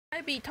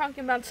to be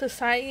talking about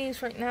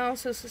societies right now.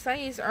 So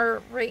societies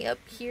are right up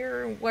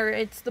here where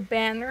it's the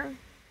banner.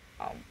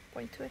 I'll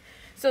point to it.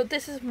 So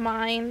this is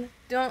mine.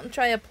 Don't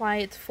try to apply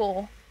it's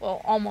full.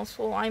 Well, almost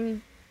full.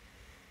 I'm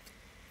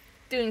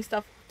doing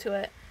stuff to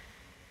it.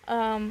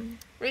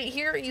 Right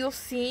here you'll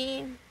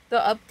see the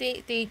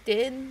update they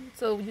did.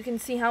 So you can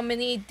see how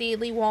many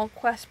daily wall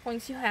quest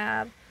points you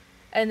have.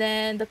 And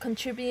then the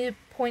contributed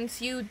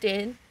points you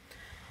did.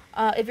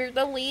 If you're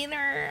the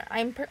leader,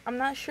 I'm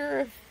not sure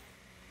if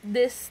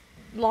this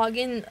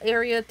login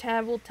area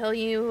tab will tell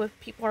you if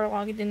people are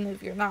logged in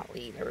if you're not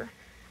leader.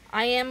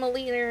 I am a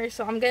leader,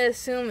 so I'm gonna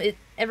assume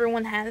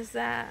everyone has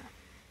that.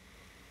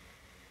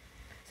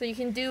 So you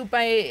can do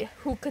by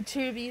who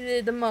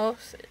contributed the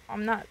most.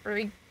 I'm not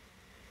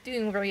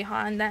doing very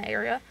hot in that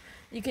area.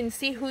 You can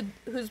see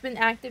who's been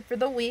active for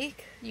the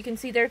week. You can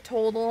see their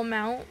total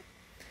amount.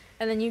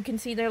 And then you can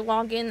see their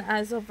login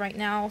as of right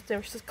now.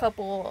 There's a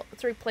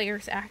 3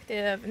 players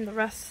active, and the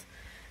rest,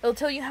 it'll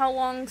tell you how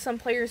long some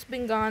players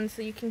been gone,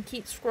 so you can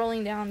keep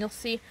scrolling down. You'll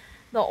see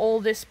the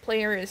oldest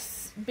player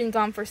has been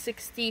gone for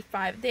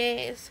 65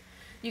 days.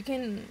 You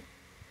can,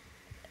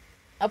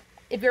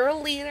 if you're a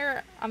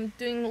leader, I'm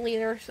doing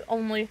leaders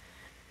only,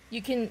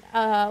 you can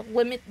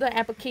limit the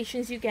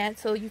applications you get,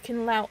 so you can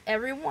allow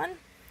everyone.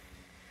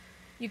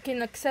 You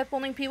can accept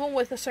only people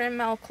with a certain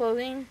amount of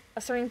clothing,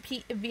 a certain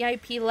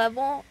VIP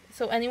level,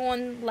 so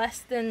anyone less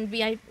than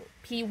VIP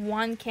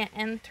 1 can't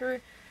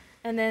enter,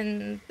 and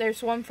then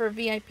there's one for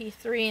VIP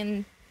 3,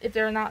 and if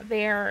they're not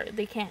there,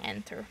 they can't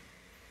enter.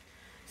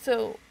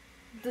 So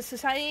the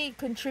society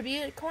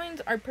contributed coins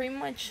are pretty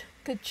much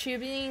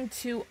contributing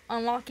to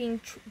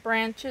unlocking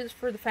branches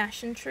for the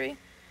fashion tree.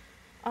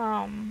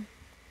 Let's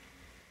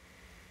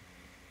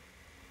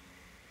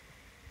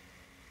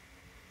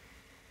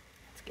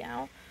get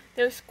out.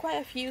 There's quite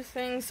a few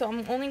things, so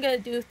I'm only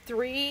going to do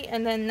 3,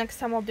 and then next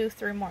time I'll do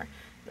 3 more.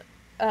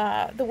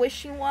 The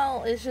wishing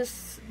well is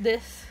just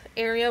this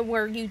area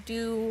where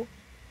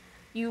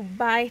you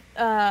buy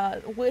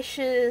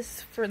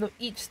wishes for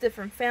each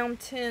different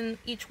fountain.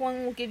 Each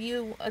one will give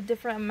you a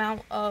different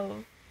amount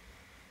of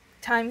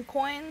time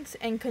coins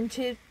and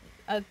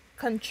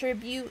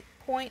contribute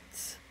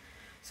points.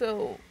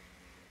 So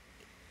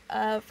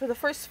for the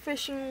first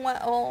fishing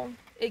well,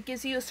 it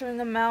gives you a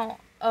certain amount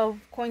of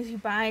coins you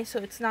buy, so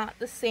it's not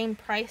the same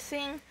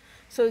pricing,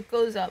 so it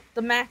goes up.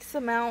 The max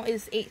amount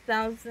is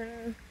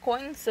 8,000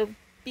 coins, so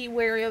be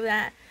wary of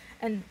that.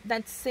 And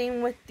that's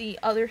same with the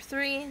other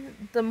 3.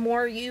 The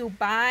more you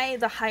buy,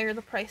 the higher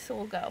the price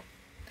will go.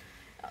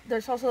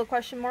 There's also a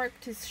question mark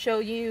to show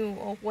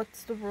you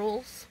what's the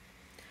rules.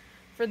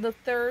 For the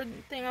third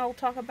thing I'll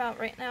talk about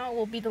right now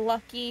will be the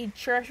lucky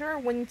treasure.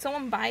 When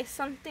someone buys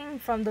something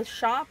from the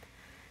shop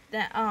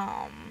that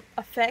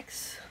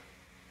affects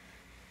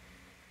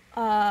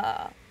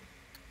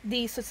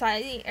the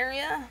society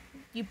area,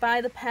 you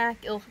buy the pack,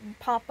 it'll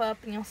pop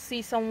up and you'll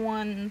see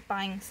someone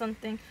buying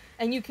something,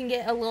 and you can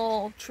get a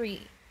little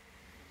treat.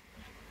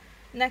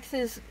 Next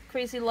is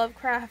Crazy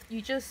Lovecraft.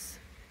 You just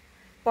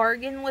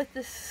bargain with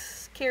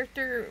this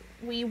character.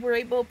 We were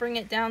able to bring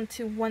it down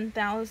to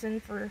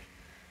 1,000 for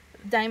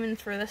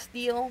diamonds for this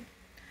deal.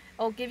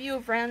 I'll give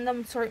you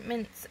random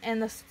assortments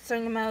and a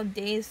certain amount of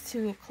days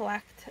to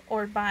collect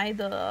or buy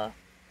the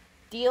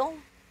deal.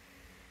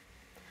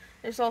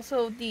 There's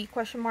also the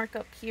question mark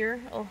up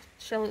here. I'll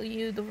show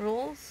you the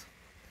rules.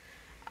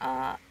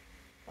 Let's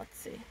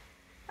see.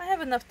 I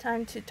have enough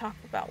time to talk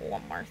about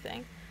one more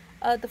thing.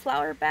 The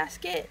flower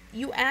basket,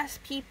 you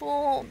ask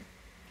people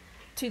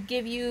to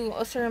give you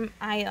a certain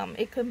item.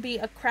 It could be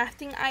a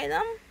crafting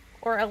item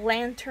or a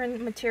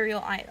lantern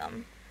material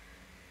item.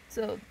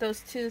 So those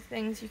 2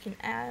 things you can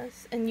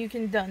ask, and you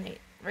can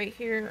donate. Right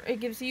here, it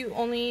gives you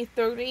only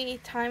 30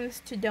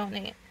 times to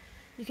donate.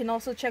 You can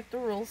also check the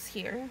rules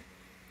here.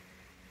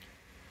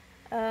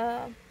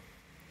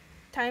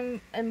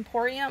 Time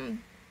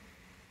Emporium,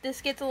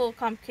 this gets a little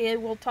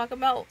complicated. We'll talk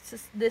about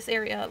this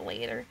area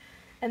later.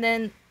 And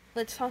then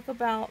let's talk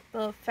about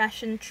the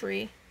fashion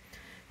tree.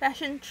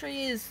 Fashion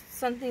tree is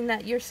something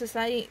that your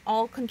society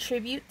all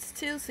contributes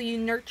to, so you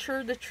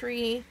nurture the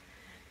tree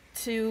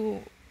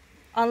to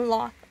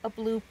unlock a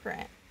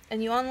blueprint.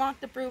 And you unlock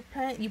the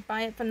blueprint, you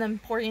buy it from the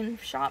Emporium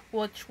shop,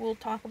 which we'll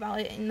talk about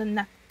it in the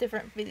next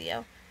different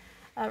video.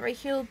 Right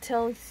here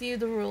tells you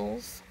the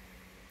rules.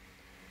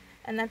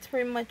 And that's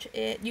pretty much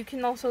it. You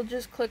can also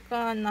just click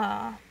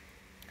on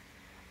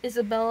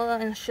Isabella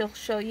and she'll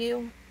show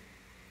you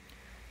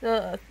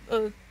a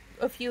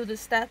few of the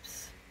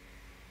steps.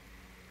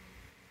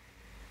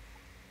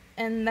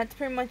 And that's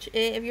pretty much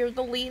it. If you're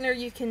the leader,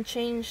 you can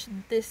change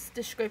this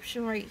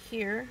description right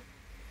here.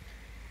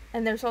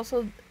 And there's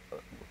also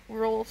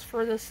rules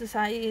for the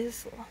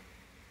societies.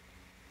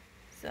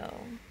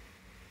 So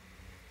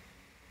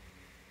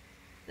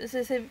this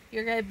is if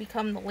you're going to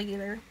become the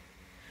leader.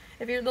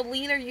 If you're the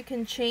leader, you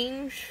can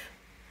change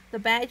the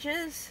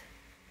badges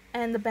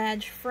and the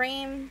badge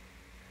frame.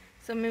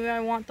 So maybe I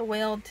want the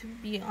whale to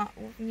be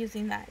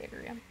using that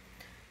area.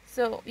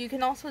 So you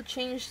can also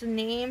change the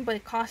name, but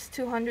it costs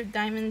 200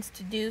 diamonds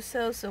to do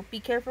so. So be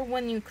careful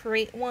when you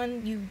create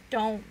one, you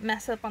don't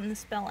mess up on the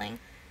spelling.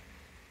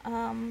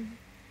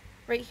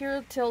 Right here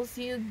it tells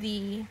you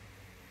the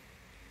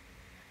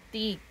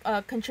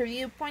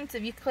contributed points.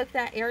 If you click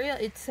that area,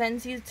 it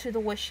sends you to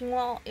the wishing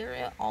well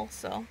area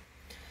also.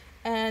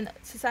 And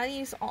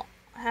societies all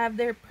have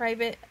their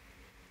private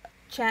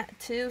chat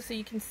too, so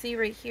you can see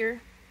right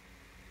here.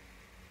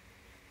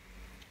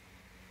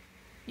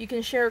 You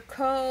can share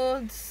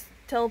codes,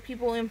 tell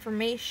people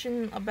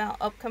information about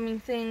upcoming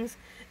things.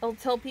 It'll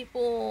tell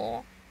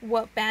people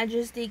what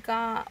badges they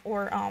got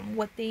or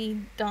what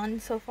they've done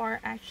so far.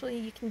 Actually,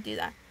 you can do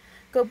that.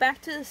 Go back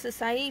to the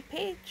society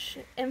page,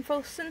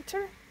 info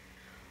center,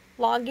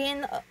 log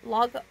in,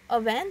 log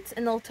events,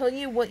 and it'll tell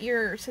you what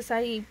your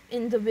society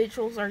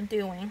individuals are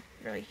doing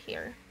right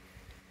here.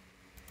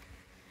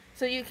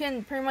 So you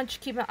can pretty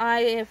much keep an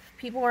eye if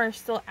people are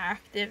still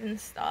active and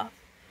stuff.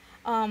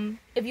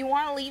 If you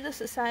want to leave the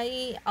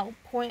society, I'll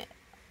point,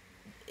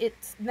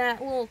 it's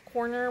that little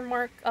corner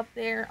mark up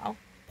there, I'll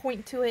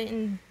point to it,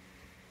 and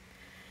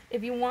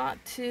if you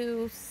want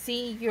to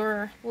see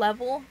your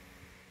level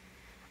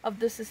of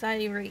the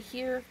society right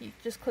here, you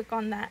just click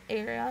on that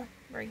area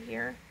right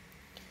here.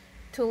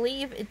 To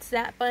leave, it's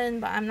that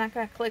button, but I'm not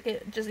going to click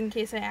it just in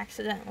case I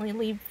accidentally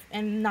leave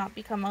and not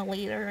become a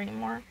leader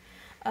anymore.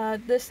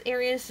 This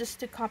area is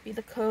just to copy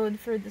the code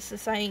for the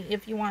society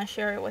if you want to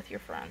share it with your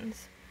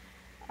friends.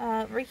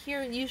 Right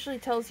here it usually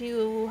tells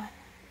you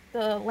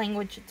the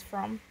language it's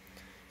from.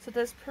 So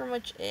that's pretty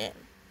much it.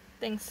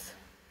 Thanks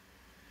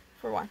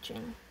for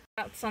watching.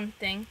 About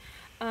something.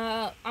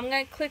 I'm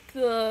gonna click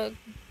the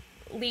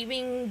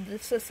leaving the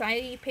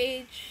society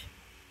page.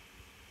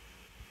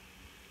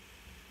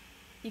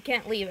 You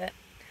can't leave it.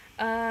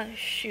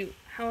 Shoot.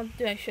 How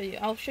do I show you?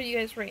 I'll show you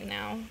guys right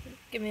now.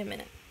 Give me a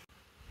minute.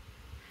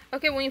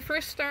 Okay, when you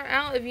first start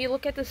out, if you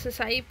look at the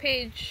society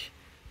page,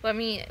 let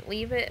me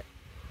leave it.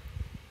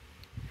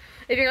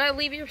 If you're gonna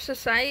leave your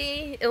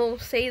society, it'll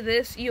say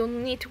this: you'll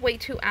need to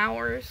wait 2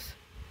 hours.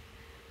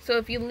 So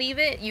if you leave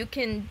it, you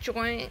can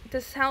join.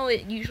 This is how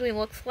it usually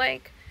looks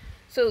like.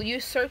 So you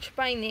search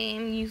by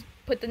name, you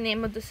put the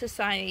name of the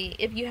society.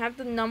 If you have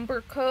the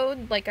number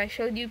code, like I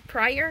showed you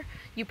prior,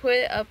 you put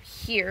it up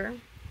here.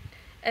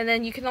 And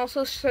then you can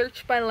also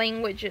search by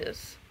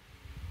languages.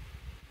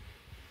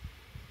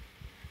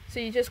 So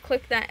you just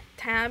click that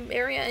tab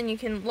area and you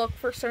can look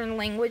for certain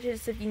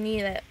languages if you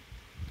need it.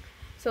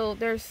 So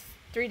there's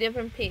 3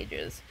 different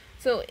pages.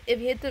 So if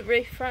you hit the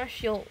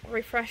refresh, you'll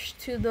refresh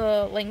to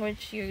the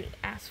language you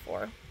asked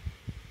for.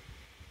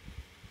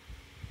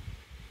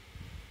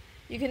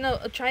 You can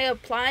try to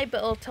apply, but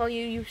it'll tell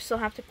you you still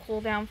have to cool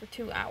down for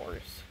 2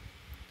 hours.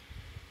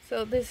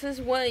 So this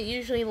is what it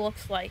usually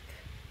looks like.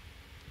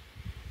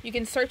 You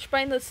can search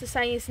by the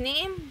society's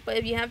name, but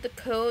if you have the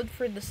code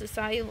for the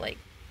society,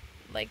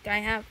 like I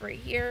have right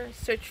here,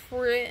 search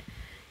for it,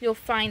 you'll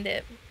find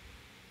it.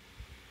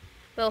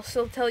 They'll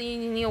still tell you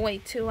you need to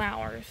wait 2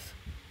 hours.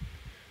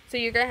 So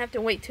you're going to have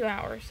to wait 2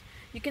 hours.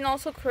 You can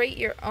also create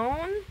your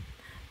own,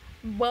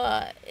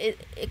 but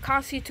it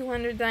costs you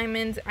 200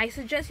 diamonds. I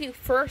suggest you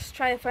first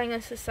try to find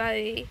a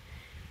society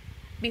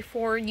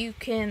before you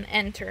can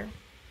enter.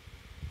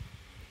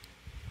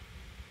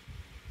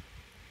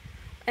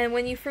 And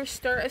when you first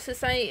start a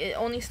society, it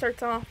only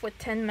starts off with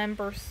 10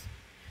 members.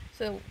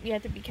 So you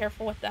have to be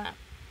careful with that.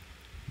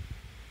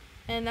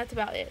 And that's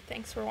about it.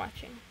 Thanks for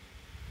watching.